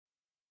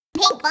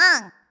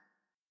Pinkfong.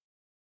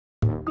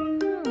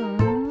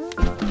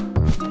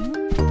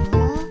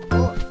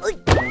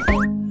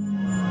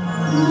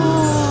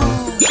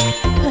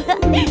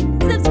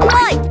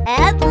 Subscribe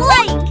and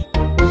like.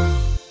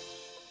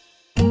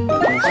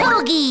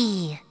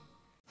 Hogi.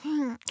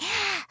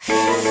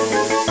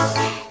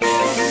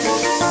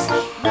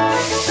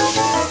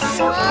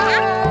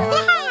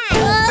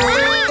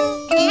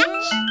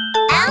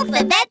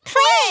 Alphabet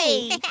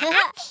play.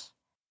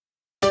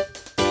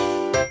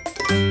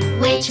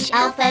 Which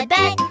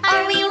alphabet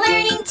are we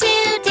learning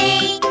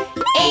today?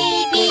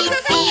 A, B,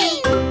 C,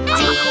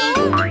 D,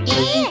 E.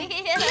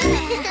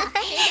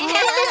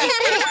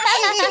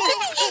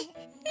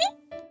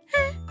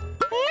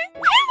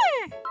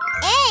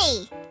 A.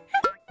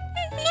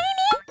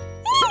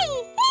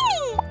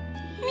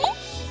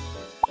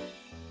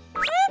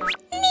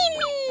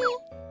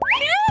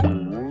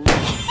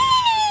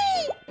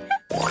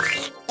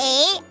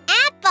 A,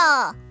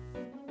 apple.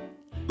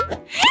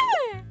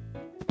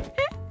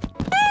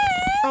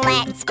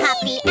 Let's pop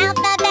the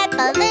alphabet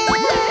balloon.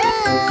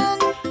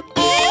 A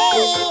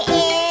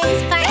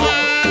is for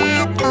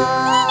apple.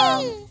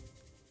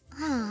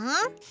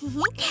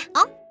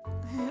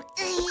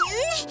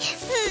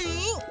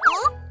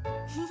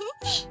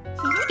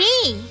 B.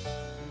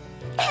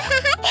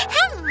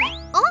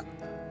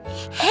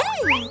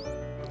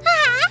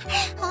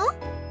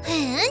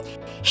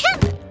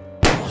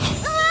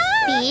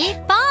 B,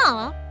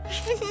 ball.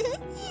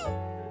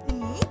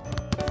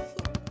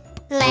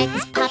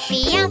 Let's pop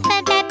the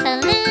alphabet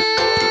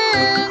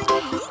balloon.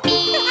 B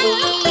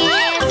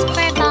is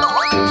for ball.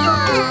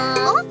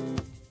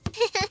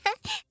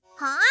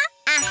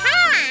 Aha!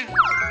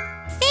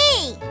 C.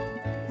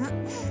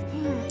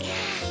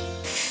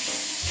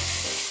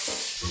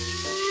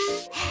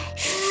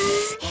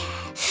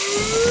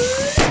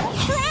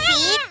 C,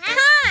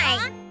 car.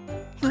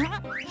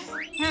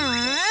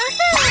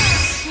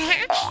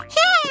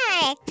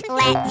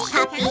 Let's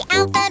pop the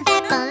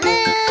alphabet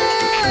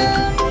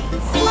balloon.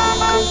 C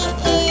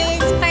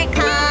is for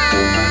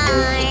car.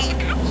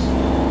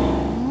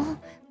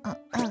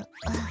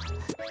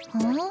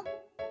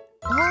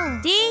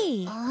 D.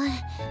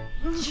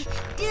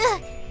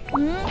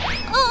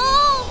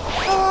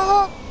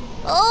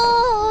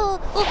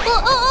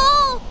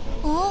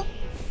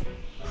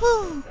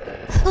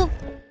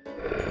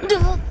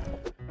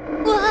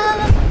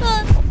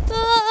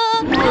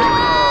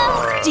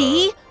 D.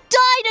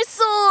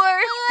 Dinosaur.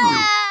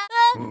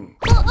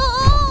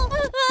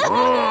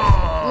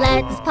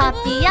 Let's pop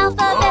the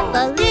alphabet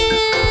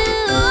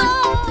balloon.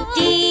 D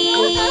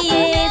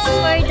is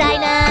for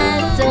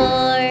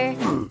dinosaur.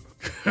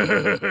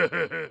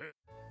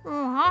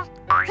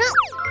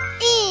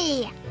 E.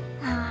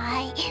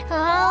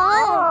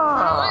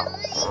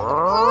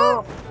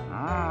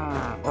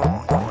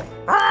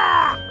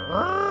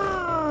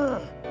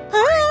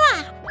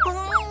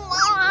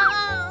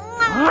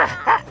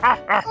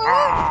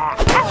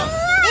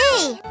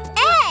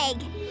 Egg.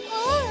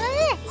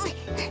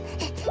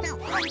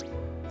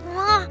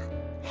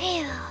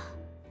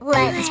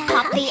 Let's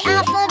pop the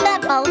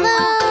alphabet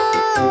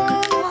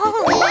balloon.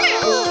 E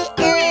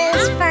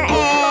is for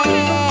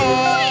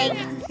egg.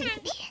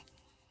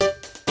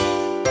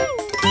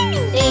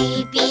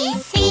 A, B,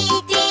 C,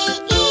 D,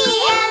 E,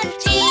 F,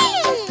 G,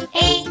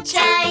 H,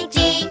 I, J,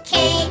 K,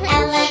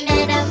 L, M,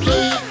 N, O, P,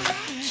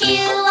 Q,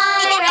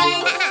 R,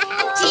 S,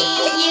 T,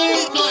 U,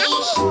 V,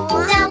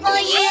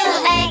 W,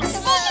 X,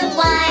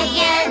 Y,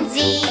 and Z.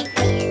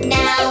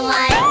 Now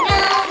I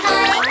know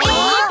my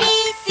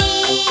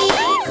ABCs.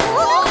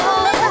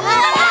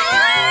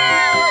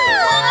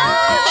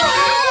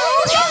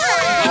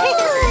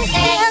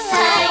 Next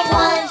time,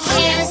 won't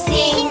you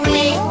sing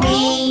with me?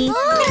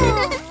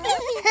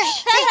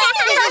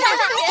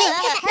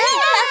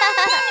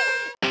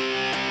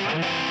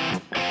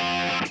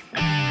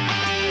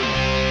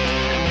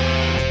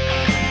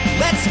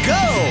 Let's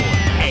go!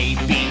 A,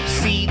 B, C,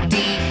 D,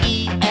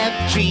 E, F,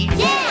 G.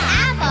 Yeah,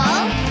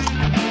 apple.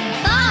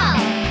 Ball.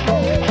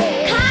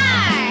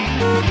 Car.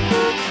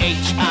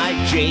 H, I,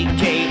 J,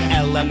 K,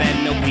 L, M,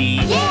 N, O, P.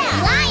 Yeah,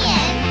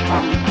 lion.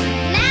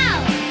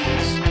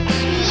 Mouse.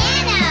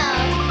 Piano.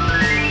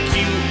 Q,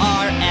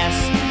 R, S,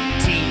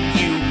 T,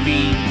 U, V,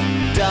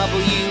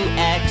 W,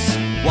 X,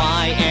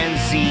 Y, and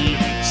Z.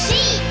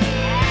 Sheep.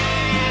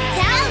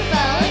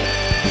 Telephone.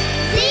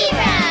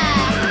 Zebra.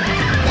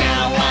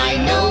 Now I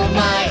know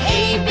my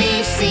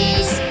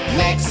ABCs.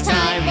 Next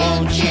time,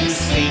 won't you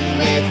sing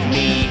with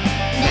me?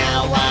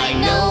 Now I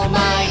know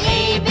my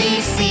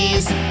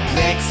ABCs.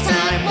 Next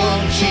time,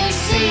 won't you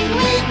sing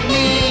with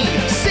me?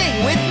 Sing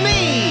with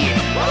me!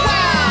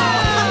 Wow!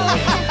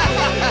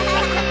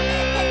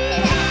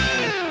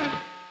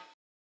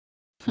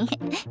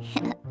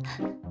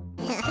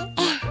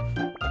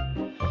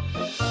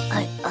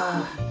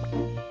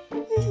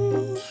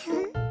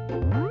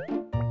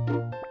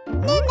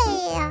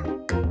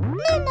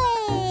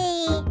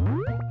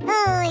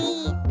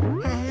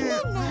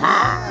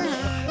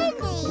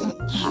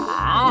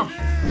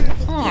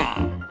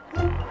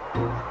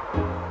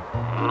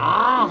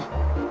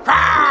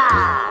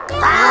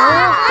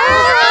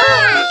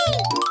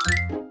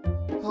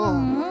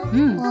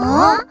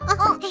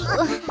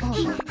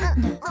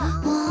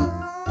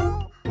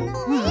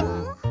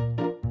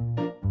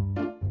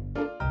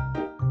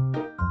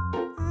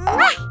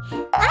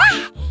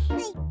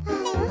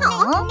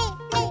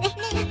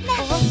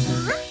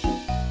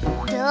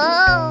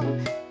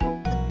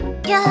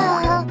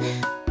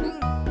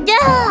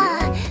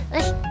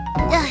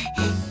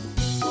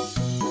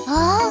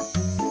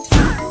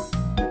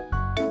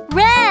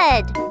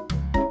 Red.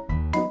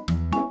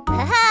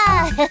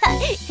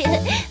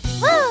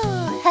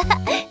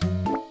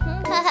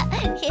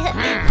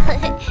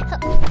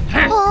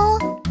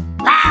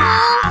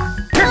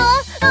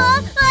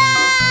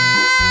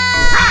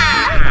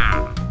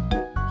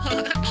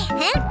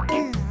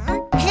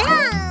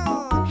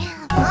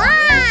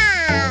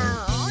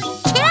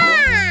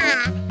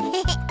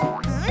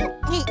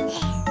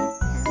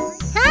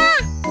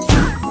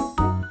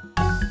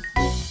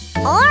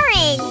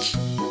 Orange.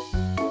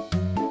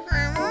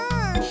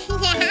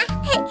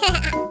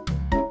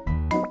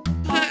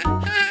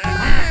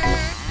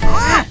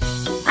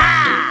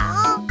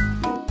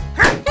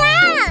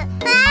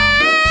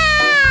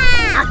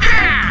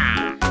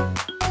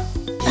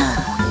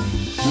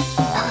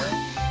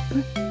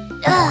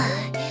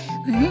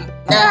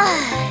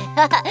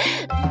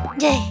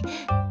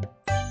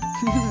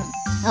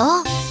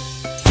 Oh.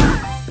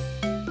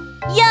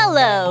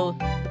 Yellow.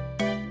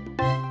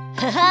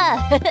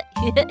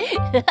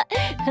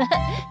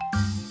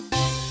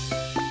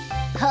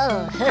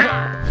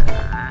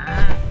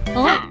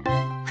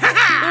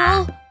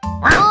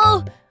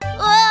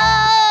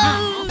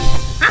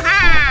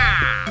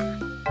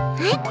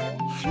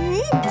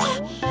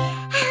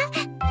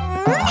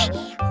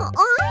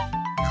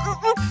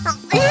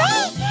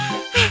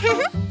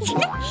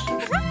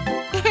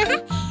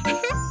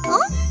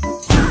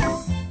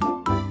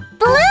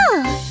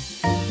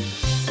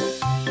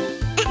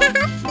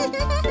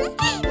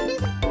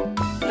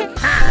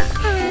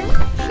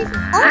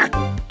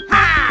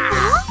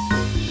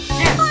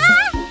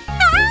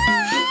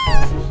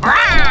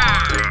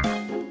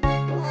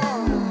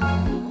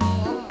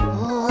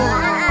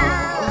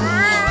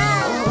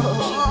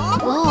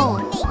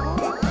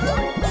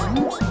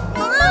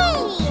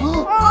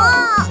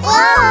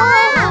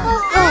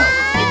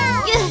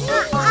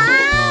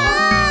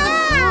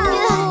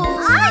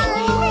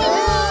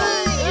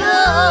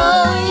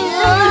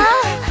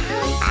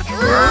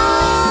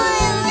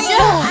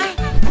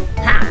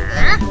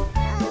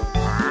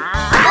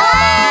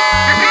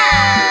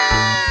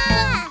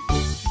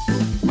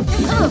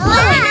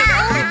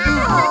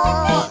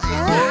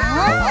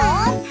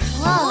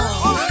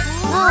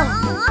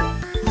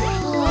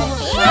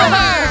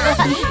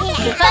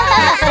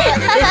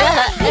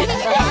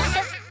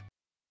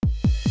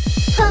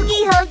 Hogi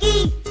Hogi,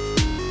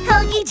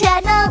 Hogi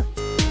channel.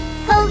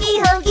 Hogi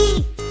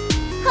Hogi,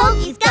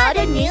 Hogi's got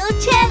a new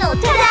channel.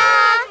 Ta-da!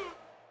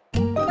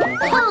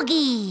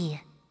 Hogi.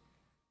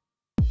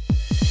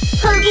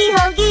 Hogi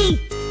Hogi,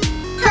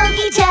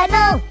 Hogi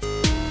channel.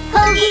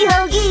 Hogi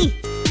Hogi,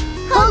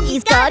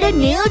 Hogi's got a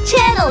new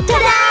channel.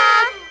 Ta-da!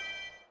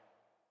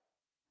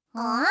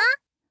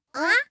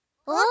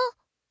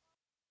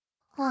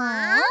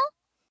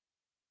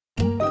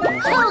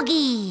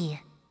 Hogi.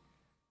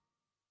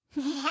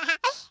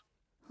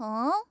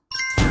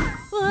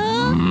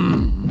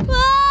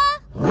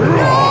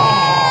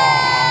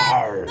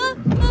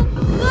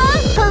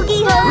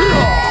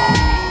 Hogi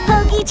Hogi,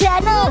 Hogi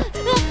channel.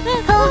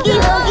 Hogi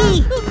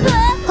Hogi,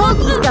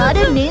 Hogi's got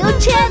a new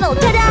channel.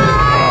 Ta-da!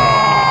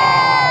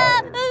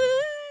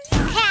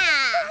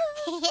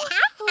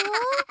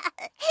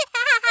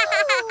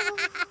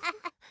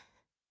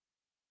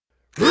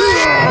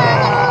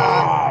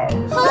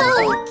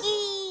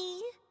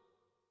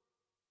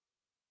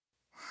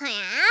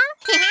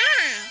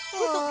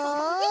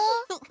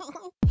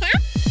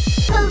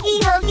 Hogi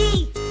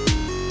Hogi,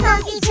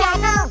 Hogi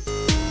channel.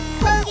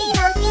 Hogi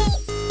Hogi,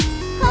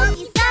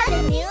 Hogi's got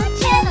a new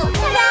channel.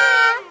 Ta-da!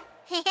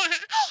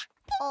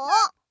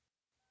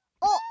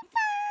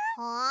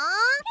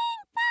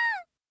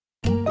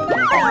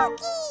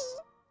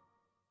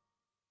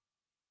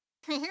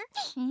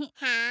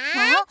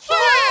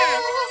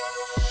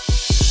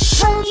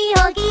 Hogi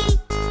Hogi,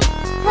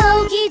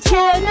 Hogi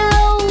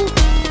channel.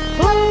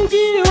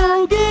 Hogi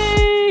Hogi,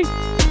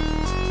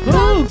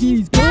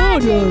 Hogi's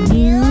got a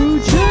new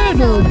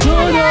channel.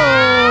 Ta-da!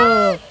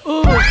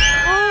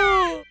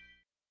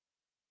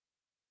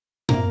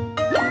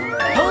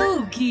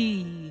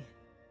 Hogi.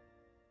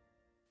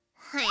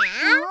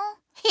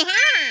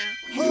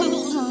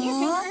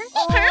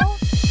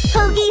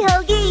 Hogi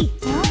Hogi,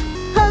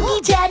 Hogi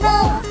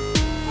channel.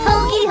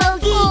 Hogi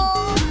Hogi,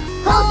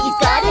 Hogi's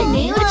got a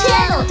new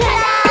channel.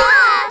 Ta-da!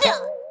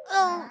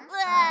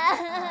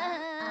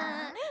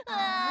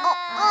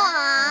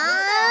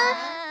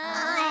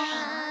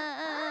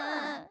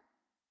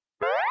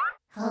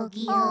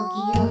 Hogi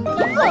Hogi,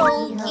 Hogi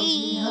Hogi,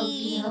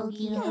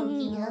 Hogi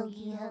Hogi,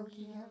 Hogi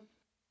Hogi, Hogi.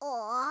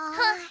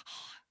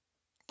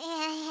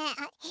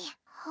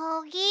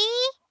 Hogi?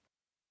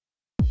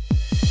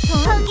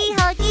 Hogi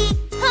Hogi,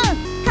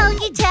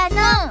 Hogi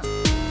channel.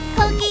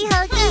 Hogi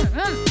Hogi,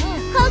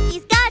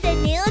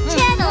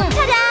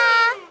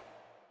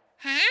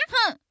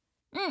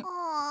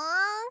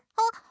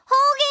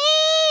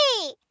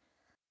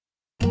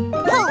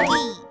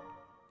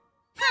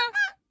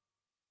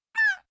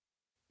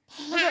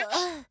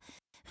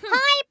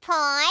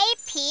 Hogi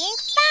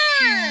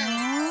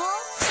Pinkfong.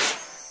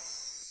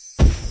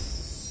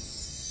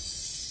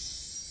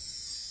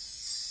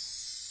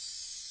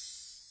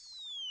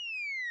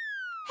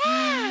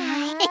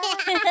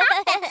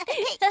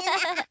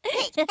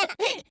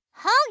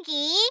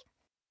 Hogi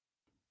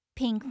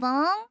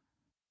Pinkfong.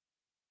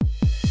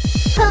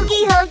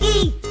 Hogi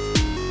Hogi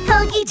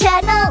Hogi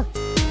channel.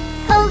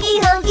 Hogi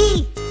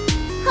Hogi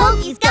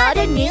Hogi's got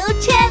a new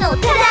channel.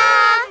 Ta-da!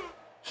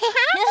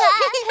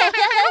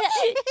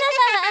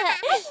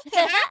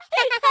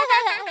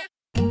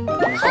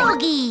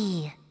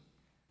 Hogi.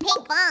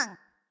 Pinkfong.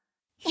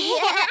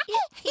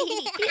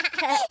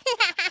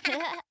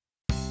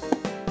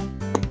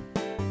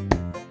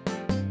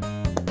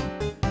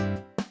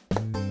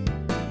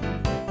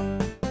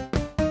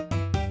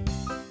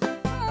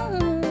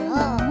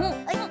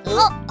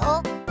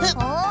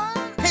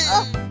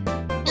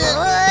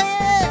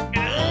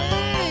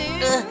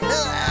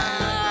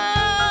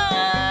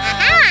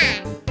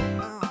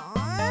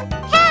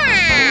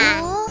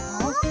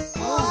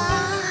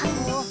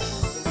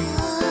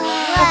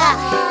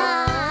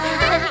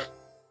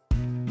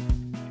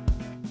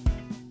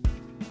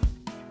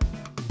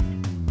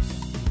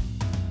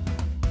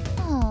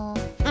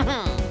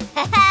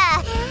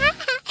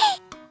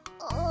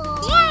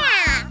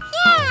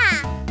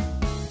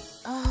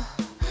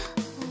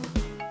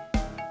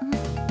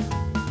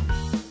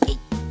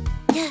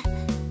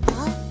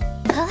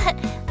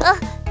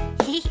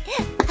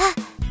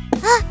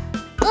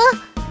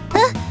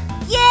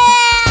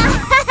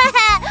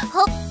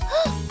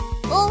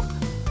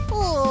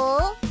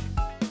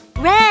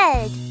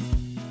 Red.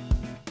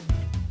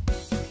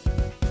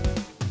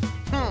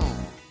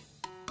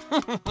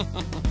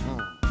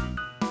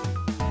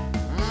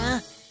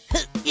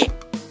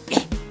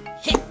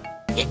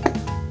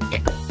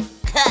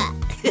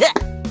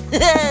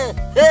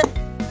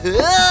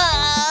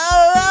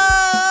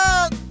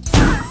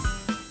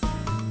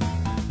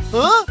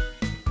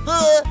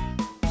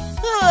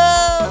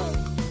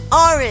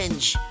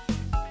 Orange.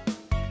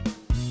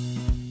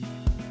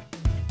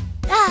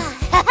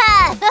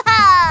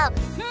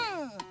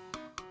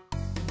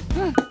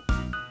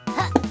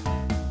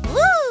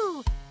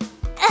 Woo!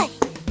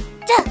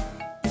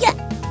 Yeah!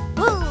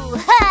 Woo!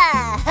 Ha!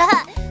 Ha!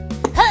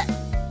 Ha!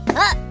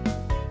 Ha!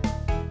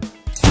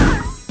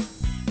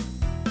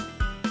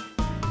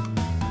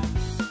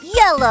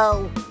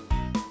 Yellow.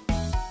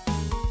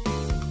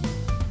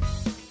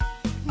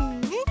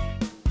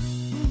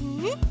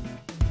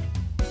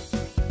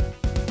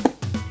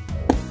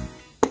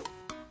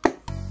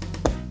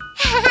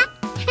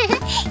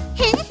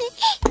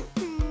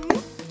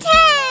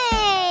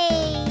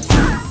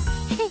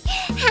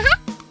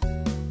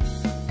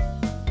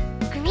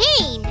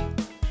 Green.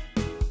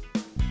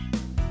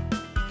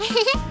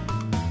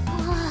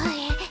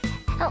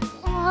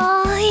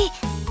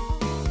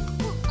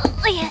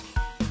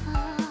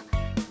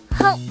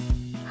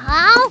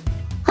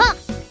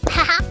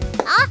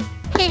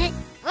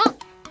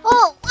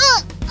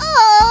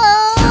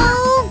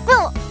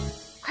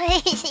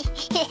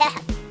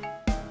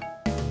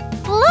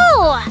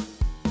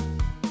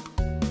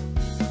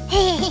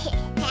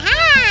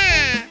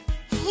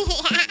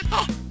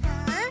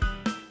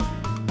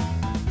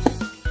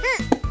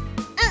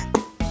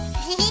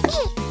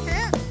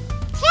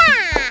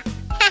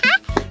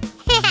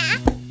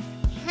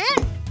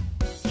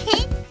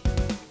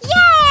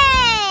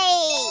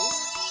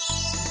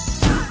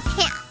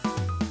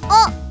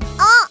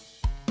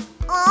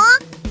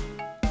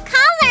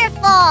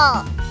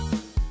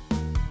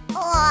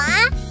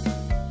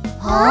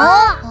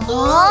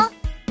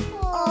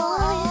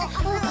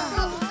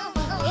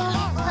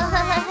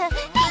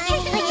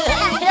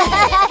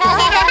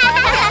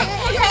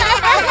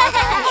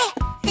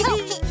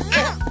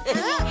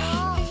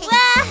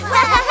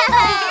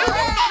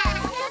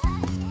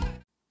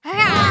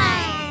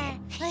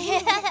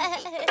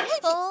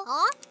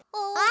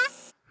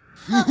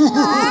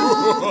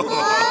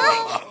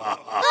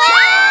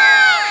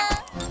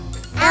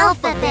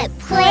 Alphabet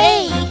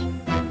play.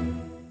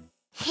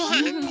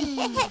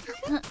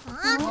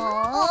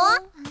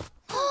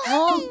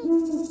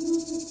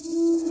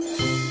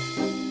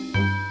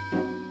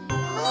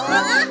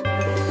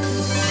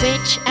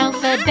 Which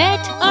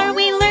alphabet are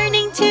we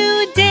learning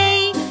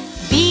today?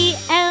 B,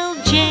 L,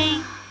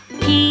 J,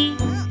 P,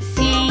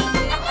 C.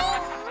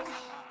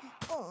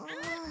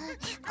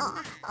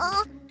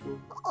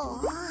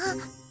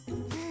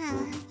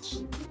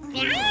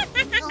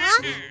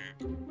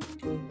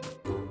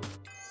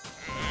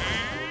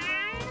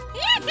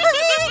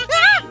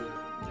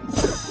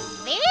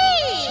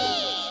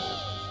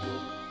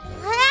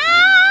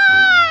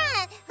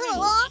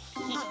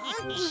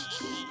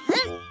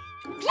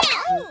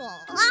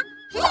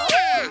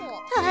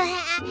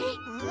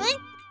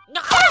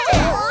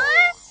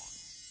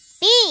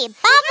 B,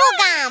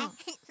 bubblegum.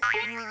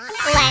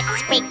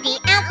 Let's break the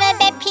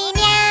alphabet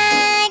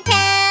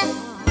Pinata.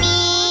 B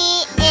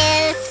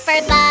is for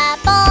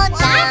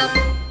bubblegum.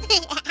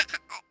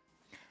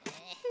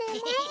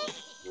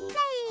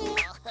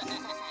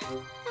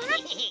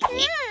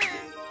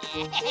 Ow,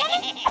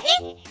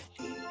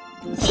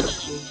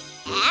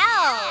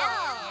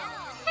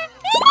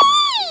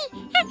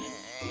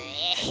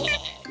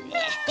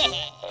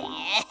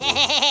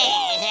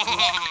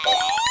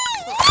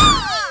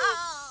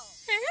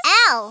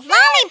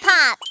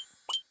 lollipop!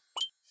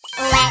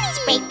 Let's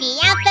break the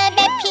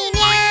alphabet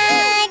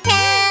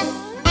Piñata.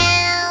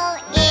 L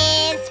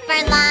is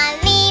for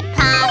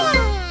lollipop.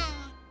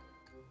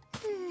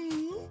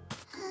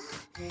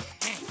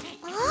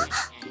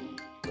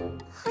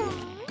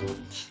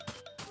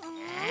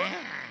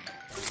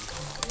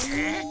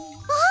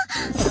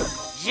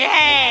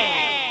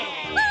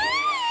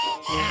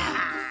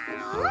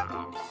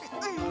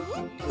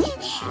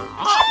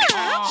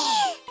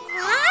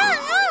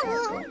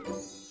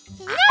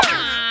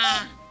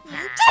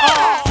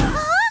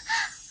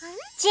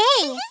 J,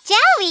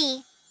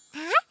 jelly.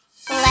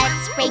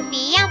 Let's break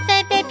the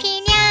alphabet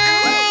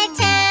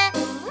Piñata.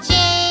 J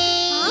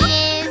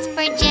is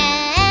for jelly.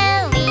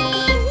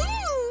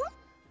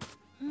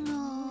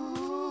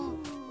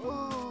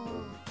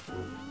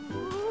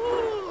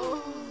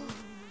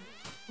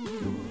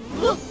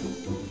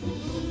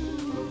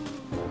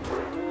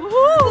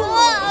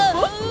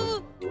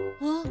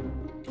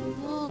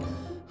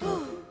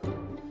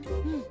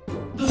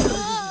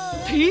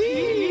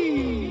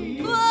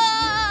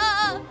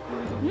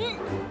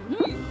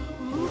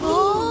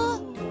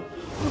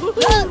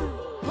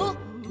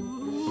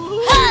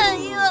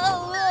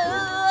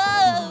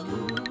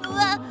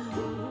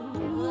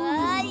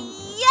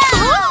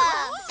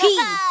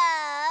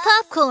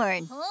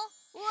 Popcorn.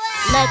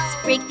 Let's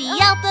break the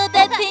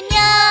alphabet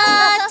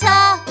Piñata.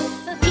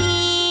 P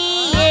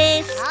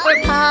is for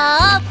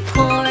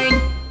popcorn.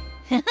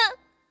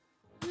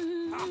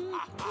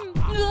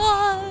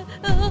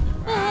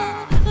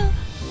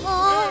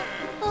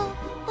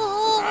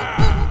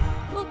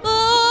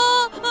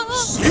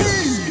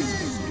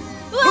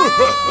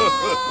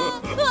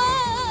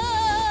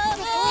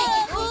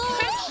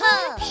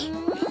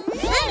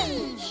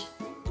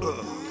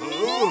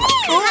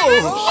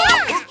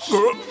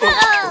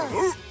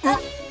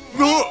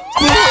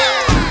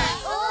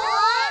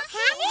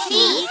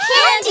 C,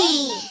 candy.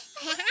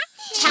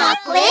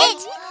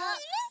 Chocolate.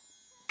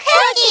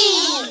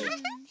 Cookie.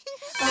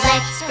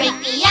 Let's break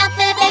the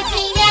alphabet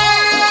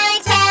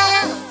Piñata.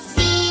 C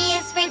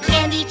is for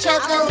candy,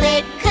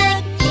 chocolate,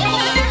 cookie.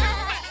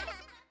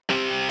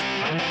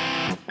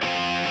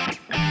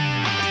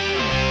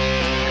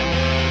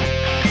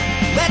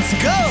 Let's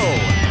go!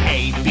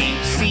 A, B,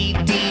 C,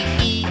 D,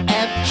 E,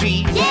 F,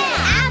 G. Yeah,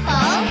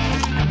 apple.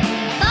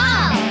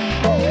 Ball.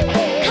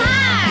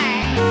 Car.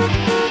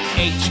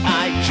 H, I,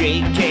 J,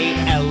 K,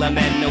 L, M,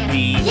 N, O, P.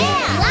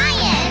 Yeah,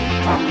 lion.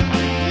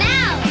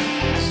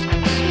 Mouse.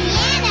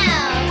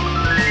 Piano.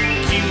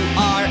 Q,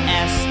 R,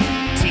 S,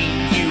 T,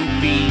 U,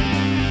 V.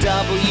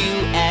 W,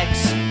 X,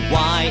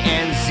 Y,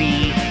 and Z.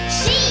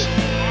 Sheep.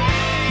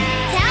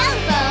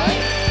 Telephone.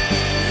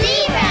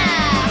 Zebra.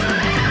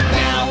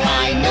 Now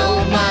I know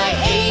my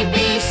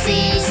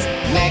ABCs.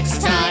 Next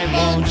time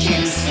won't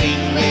you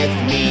sing with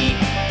me?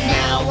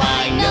 Now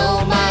I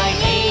know my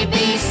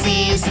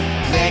ABCs.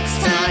 Next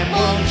time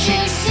won't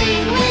you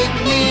sing with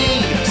me?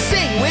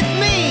 Sing with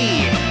me!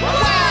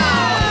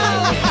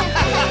 Wow!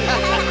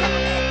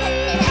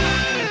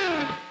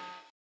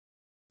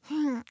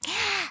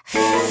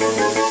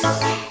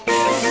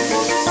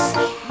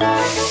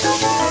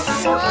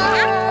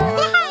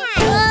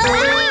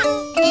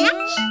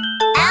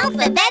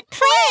 Alphabet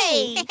play.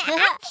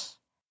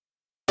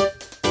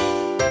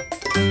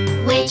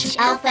 Which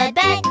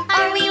alphabet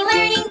are we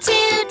learning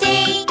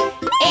today?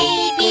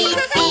 A, B,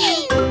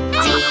 C,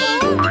 D,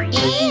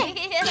 E.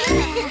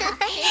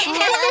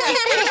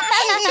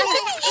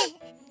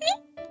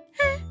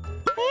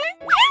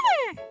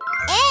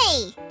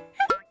 A.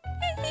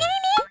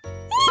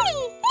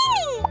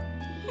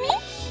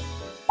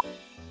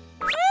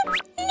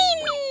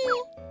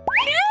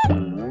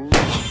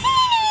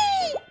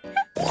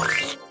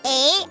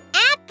 A,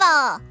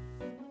 apple.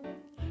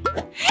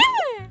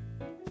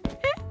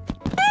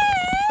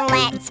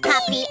 Let's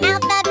pop the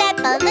alphabet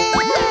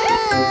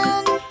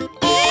balloon.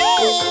 A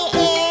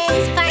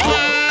is for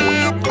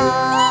apple.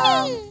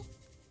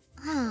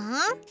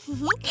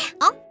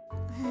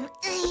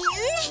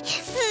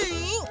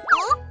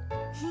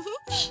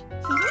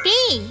 B.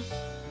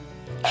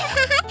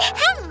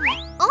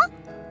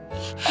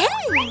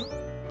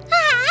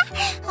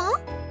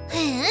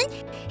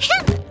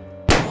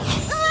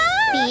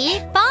 B,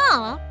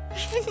 ball.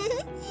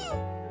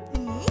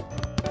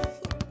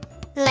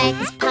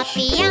 Let's pop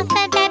the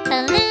alphabet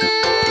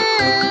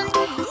balloon.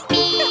 B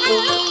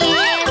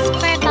is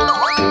for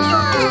ball.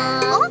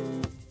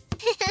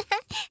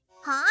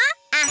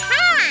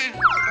 Aha!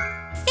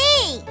 C.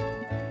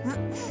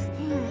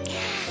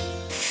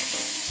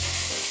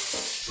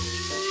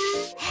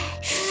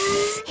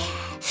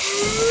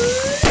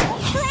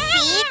 C,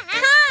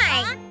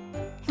 car.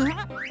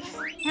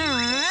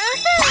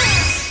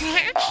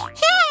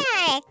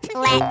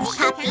 Let's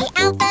pop the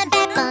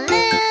alphabet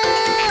balloon.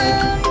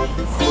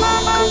 C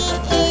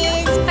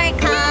is for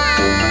car.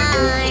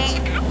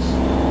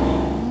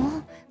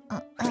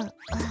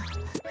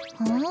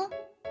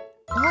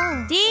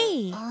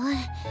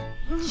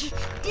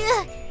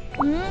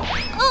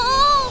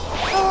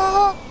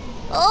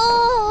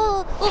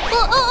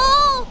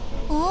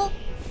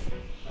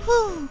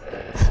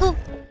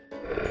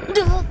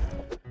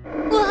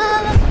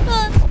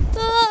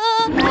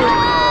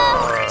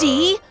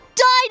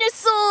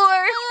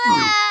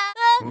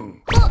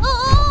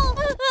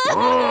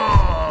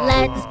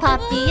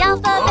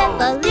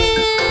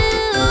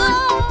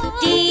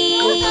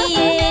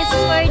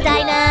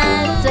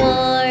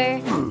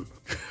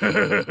 E.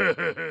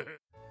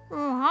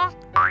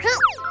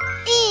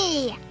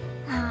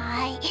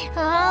 Egg.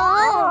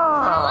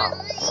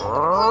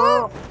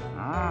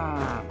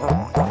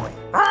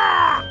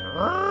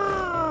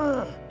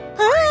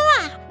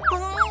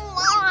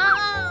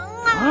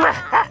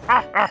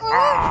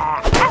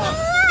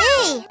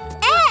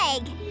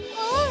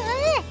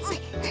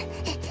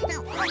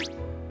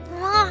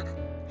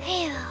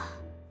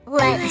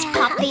 Let's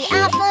pop the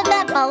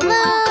alphabet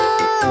balloon.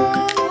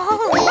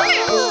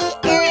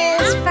 E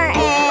is for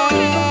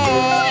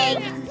egg.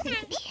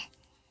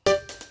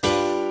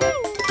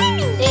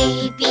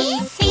 A, B,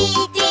 C,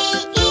 D,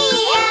 E,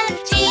 F,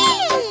 G,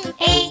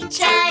 H,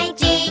 I,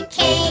 J, K,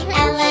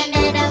 L, M,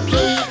 N, O, P,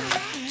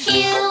 Q,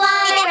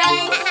 R,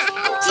 S,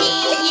 T,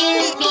 U,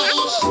 V,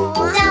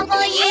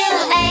 W,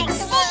 X,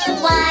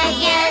 Y,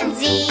 and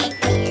Z.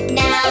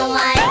 Now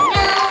I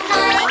know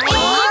my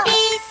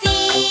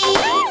ABCs.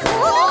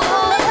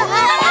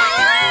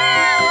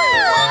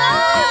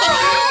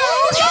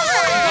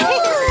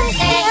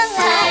 Next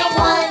time,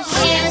 won't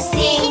you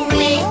sing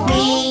with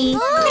me?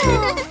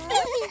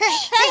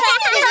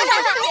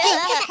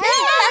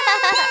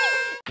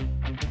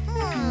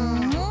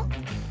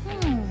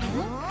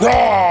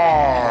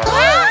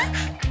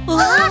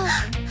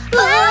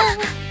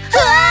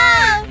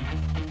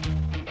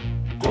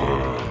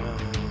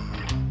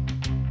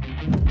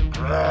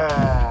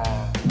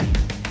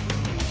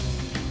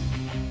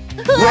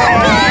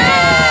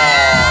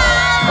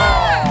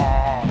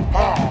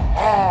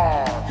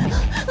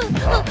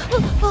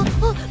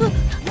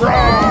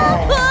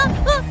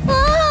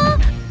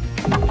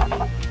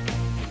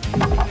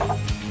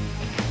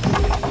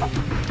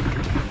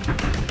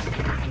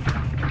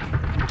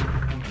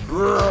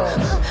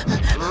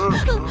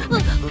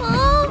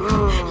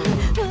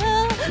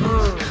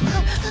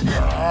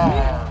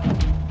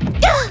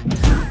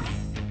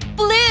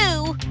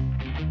 Blue.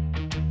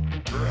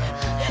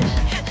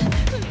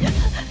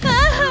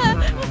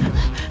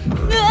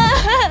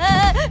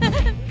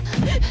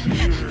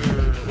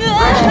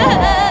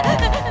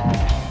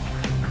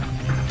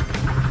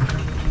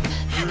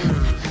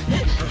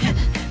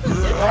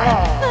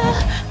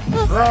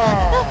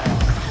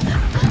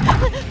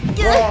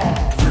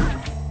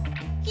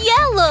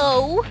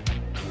 Yellow.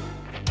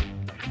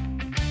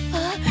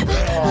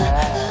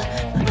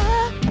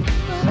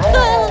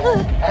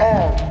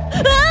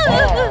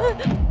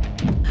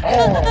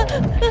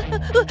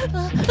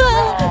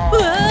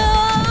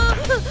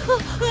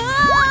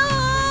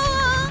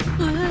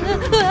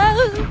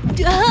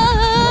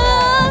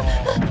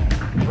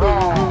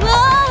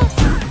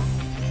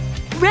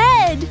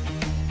 Red.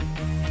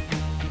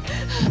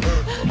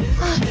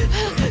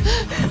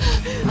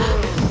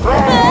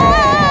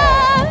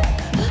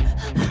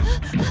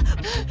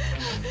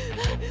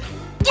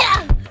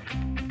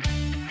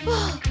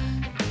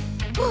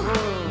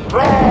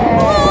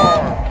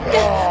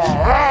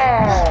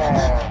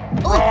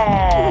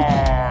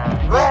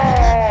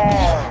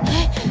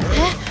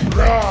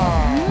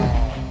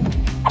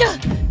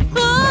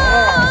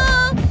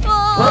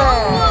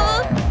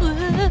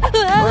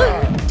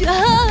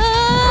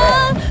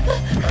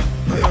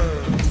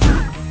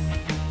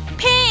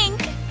 Pink.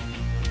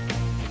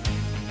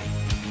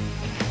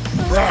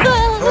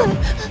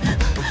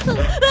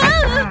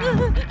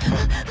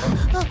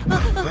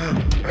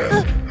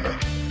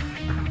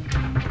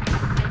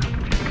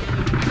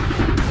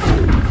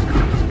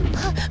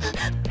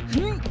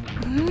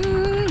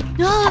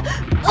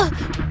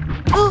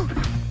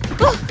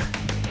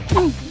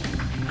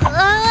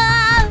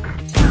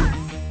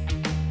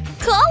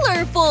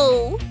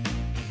 Colorful.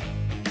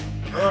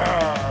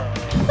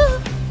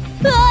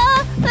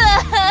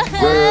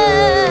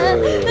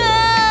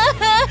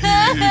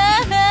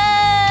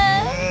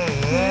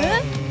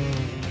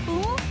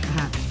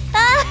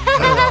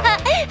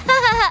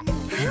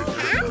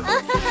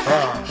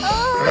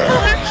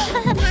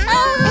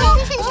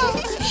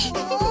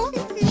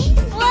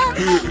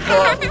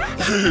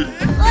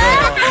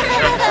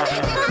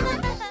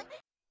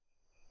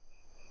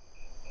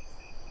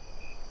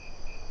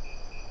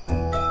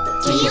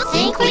 Do you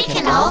think we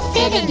can all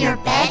fit in your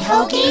bed,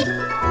 Hogi?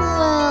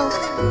 Well,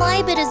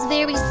 my bed is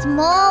very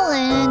small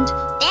and...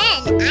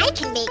 Then I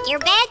can make your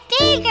bed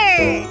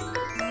bigger.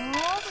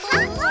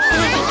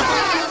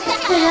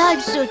 But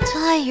I'm so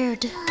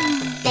tired.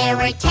 There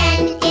were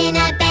 10 in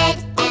a bed,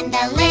 and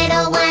the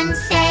little one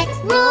said,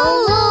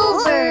 "Roll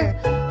over,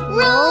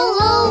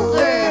 roll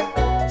over."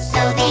 So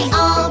they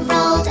all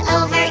rolled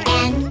over,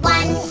 and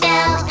one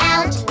fell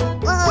out.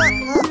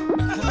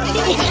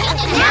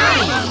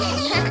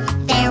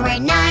 9. There were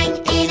 9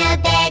 in a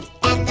bed,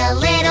 and the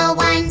little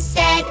one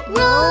said,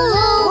 "Roll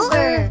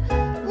over,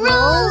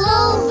 roll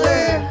over."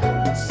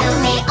 So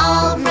they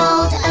all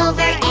rolled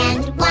over,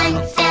 and one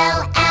fell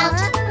out.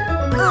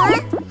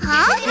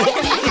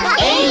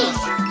 8.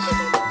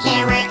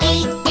 There were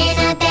 8 in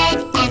a bed,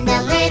 and the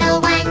little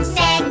one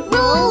said,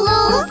 "Roll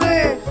over,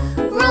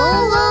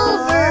 roll over."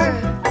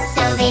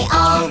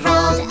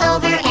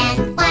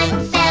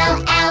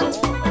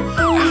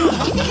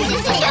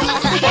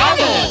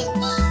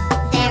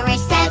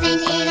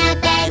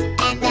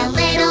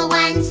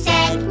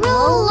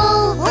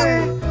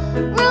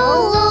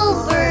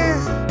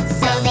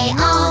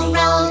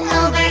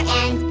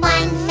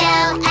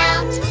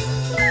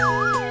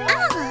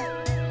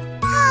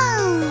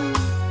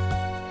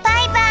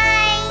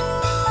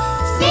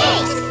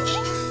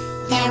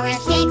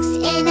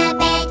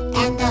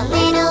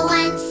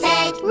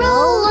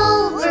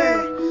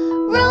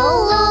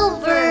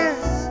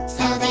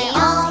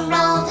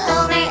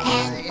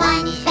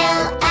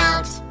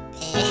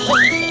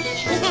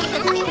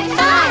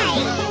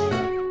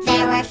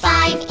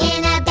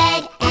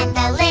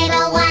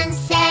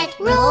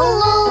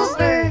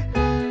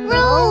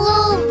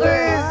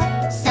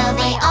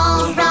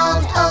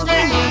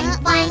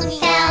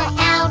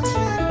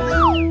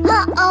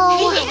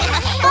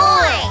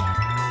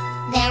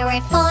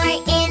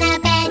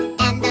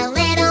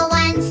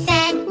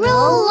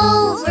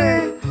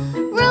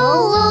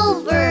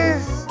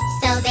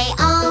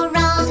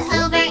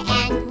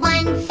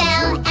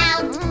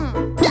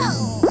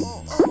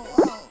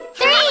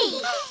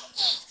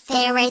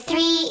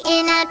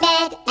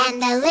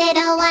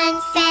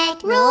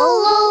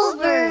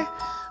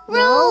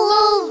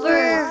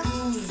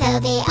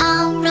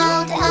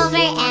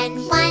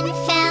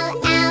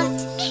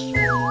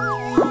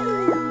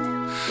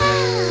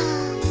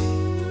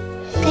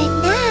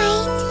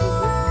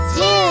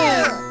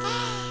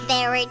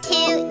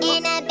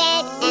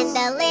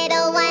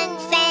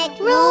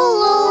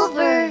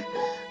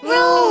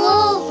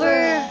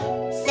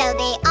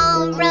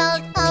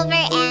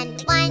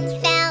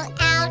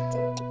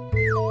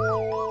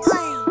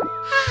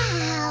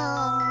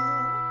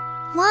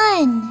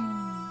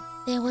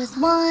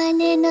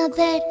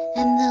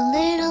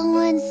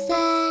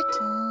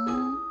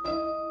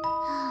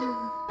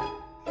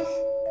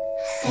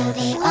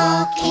 they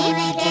all came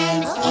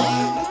again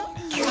and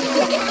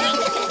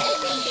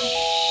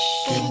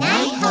good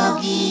night,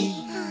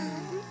 Hogi.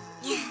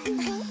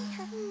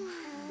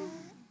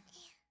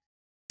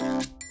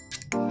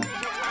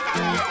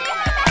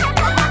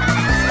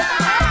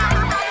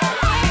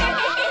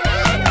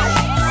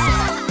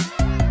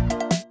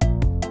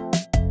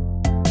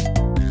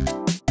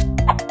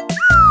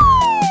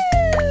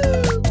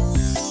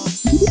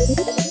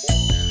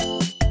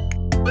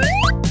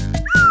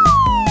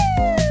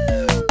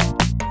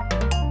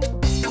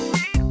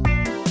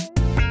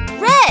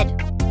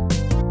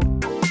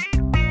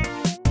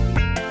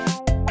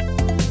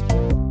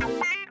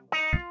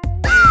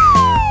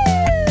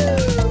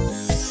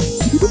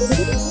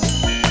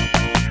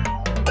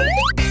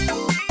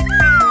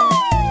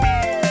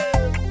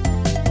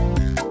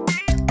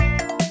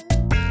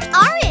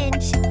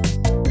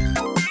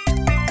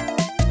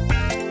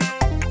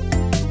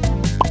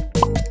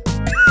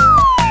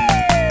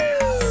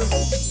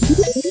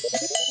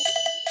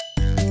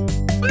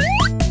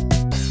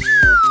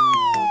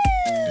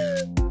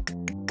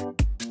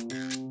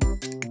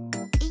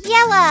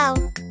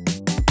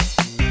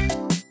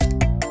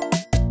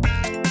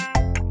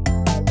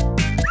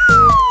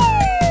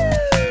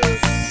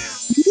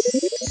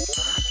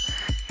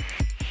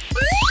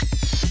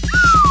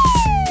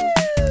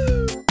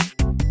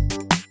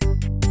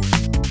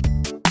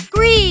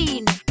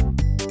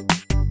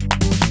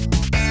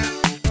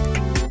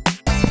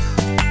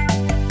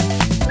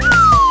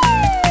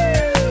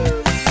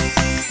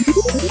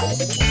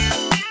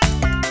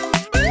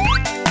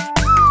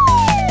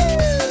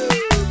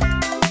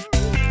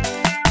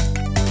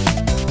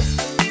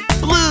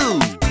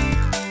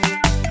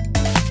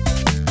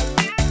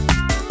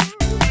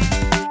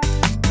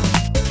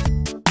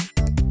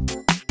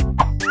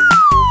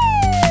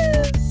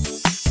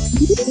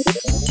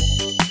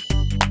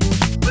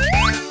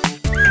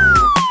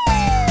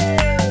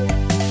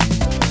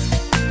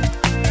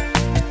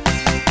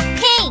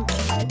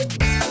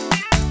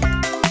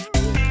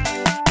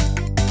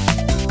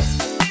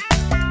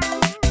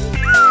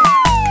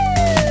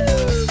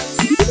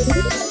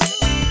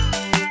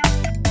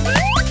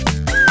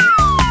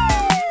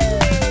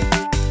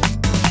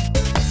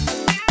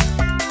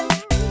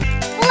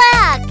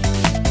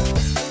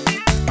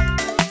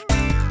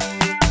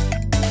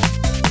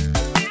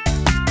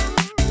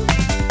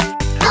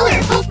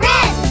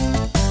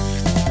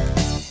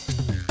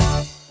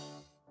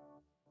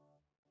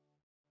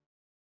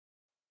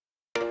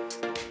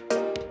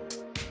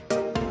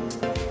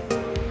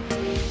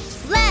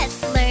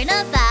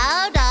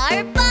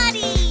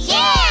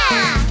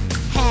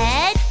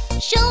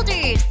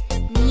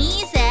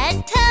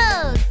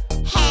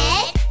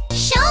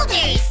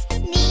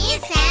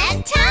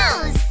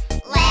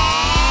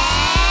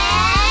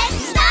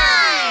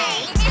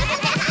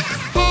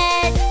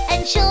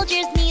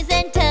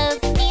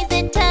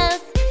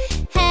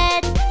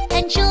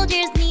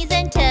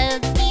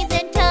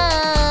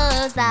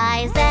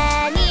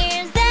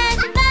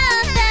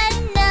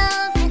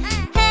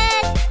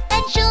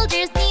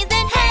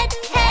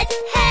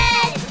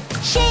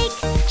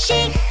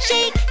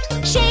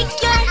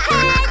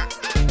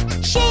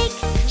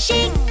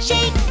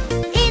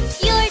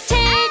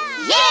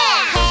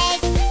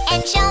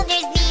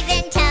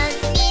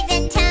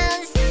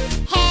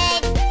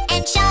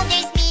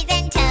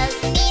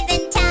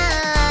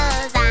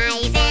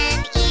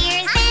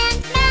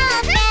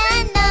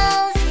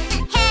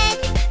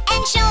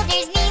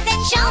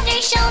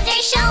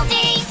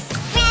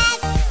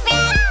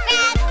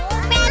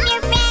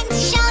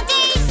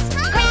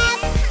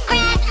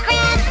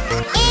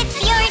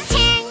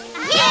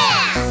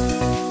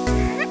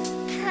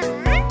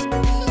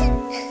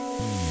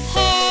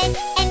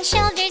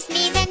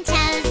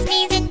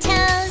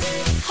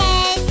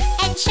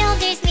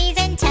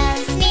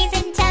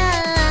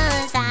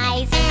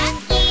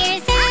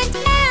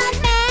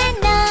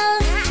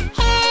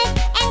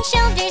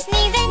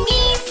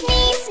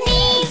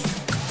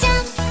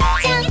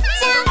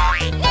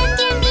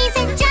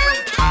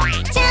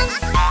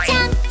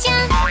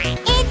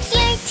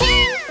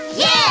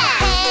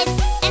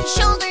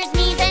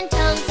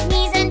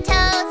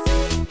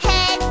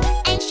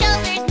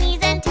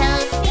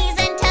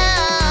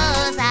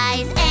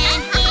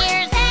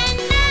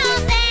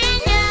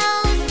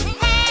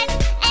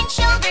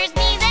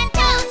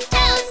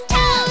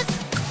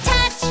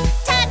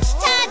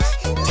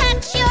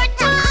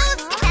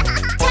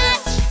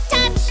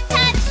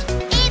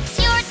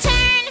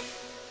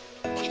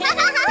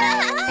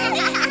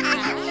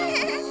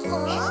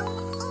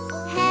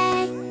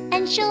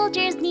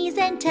 shoulders, knees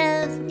and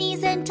toes,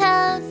 knees and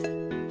toes.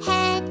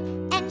 Head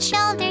and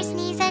shoulders,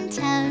 knees and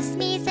toes,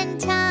 knees and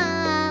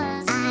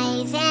toes.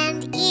 Eyes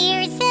and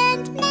ears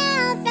and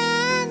mouth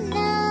and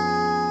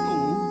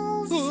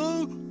nose.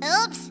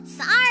 Oops,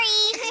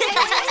 sorry.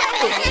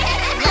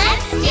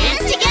 Let's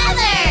dance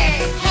together.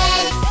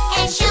 Head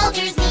and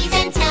shoulders, knees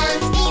and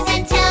toes, knees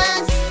and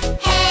toes.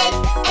 Head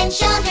and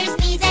shoulders,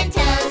 knees and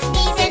toes,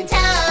 knees and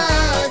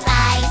toes.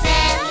 Eyes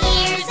and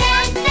ears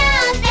and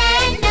mouth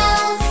and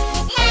nose.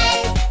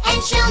 Head and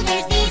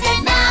shoulders, knees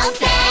and mouth.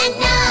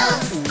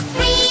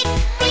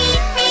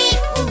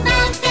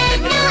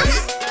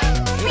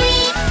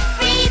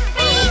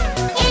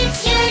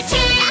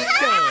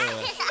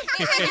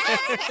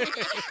 Row,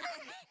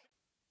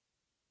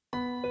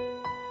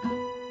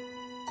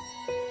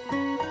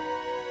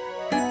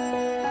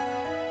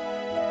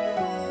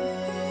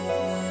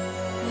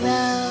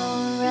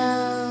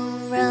 row,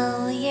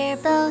 row your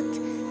boat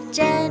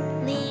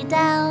gently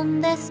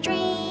down the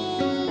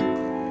stream.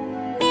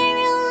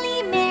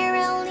 Merrily,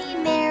 merrily,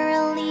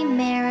 merrily,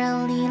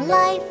 merrily,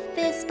 life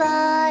is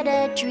but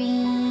a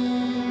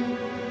dream.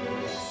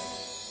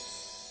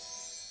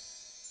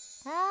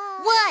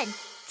 1,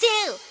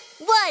 2,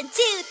 1, 2,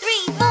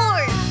 3, 4.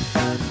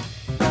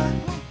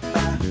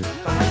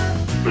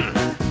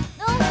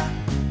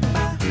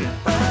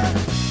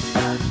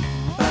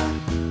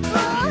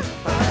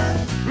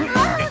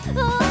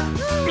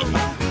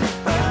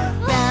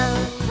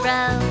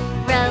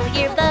 Row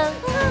your boat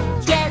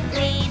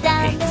gently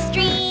down the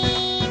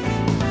stream.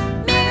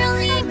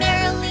 Merrily,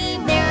 merrily,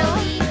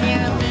 merrily,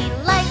 merrily,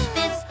 life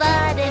is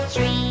but a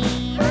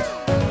dream.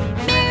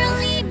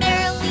 Merrily,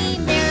 merrily,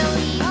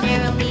 merrily,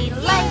 merrily,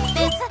 life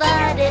is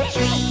but a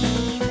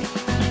dream.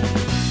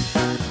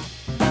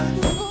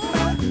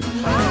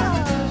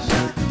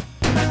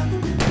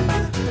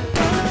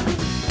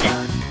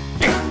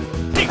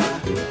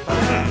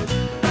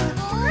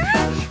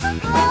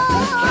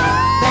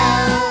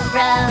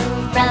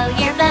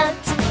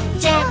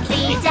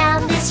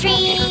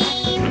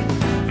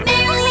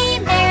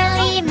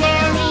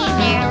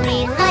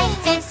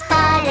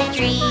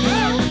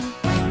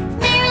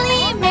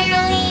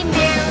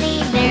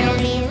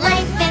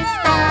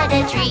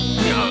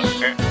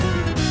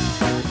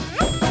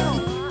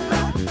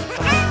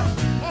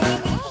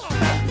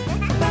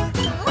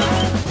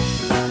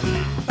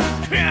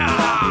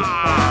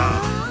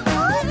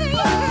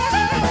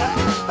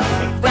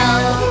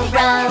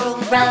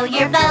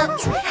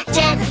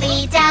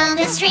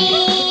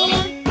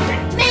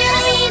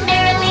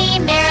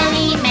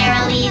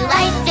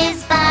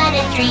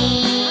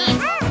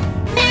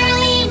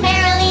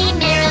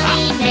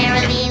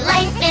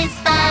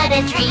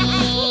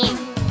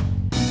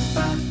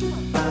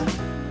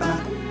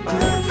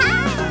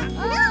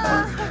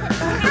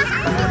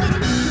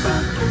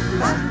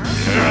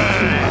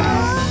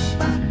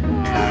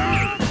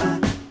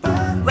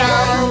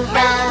 Row,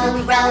 row,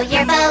 row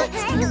your boat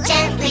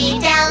gently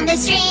down the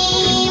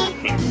stream.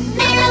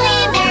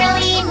 Merrily,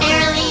 merrily,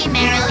 merrily,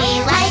 merrily,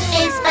 life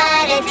is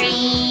but a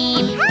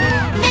dream.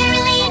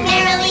 Merrily,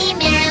 merrily,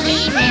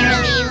 merrily,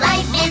 merrily,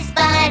 life is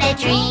but a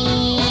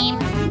dream.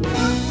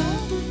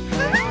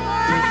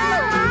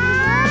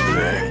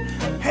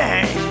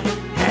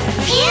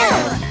 Phew!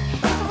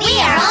 We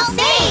are all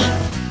safe!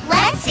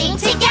 Let's sing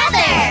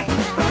together!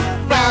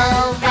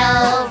 Row,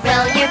 row,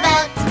 row your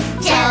boat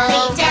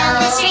gently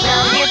down the stream.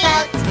 Row your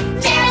boat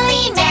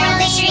merrily,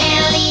 merrily,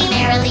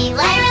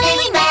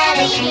 merrily, merrily, life is but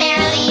a dream.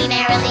 Merrily,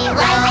 merrily,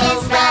 life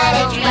is but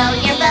a dream. Row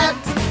your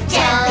boat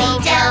gently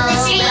down the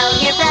stream. Row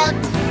your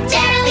boat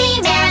merrily,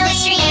 merrily,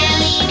 merrily,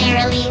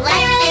 merrily,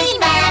 life is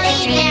but a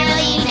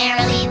dream.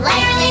 Merrily, merrily,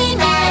 life is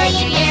but a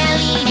dream.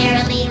 Merrily,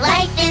 merrily,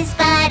 life is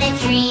but a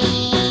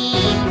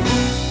dream.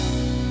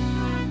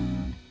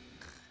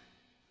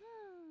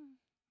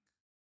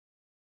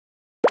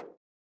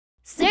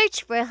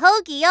 Search for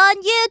Hogi on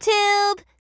YouTube.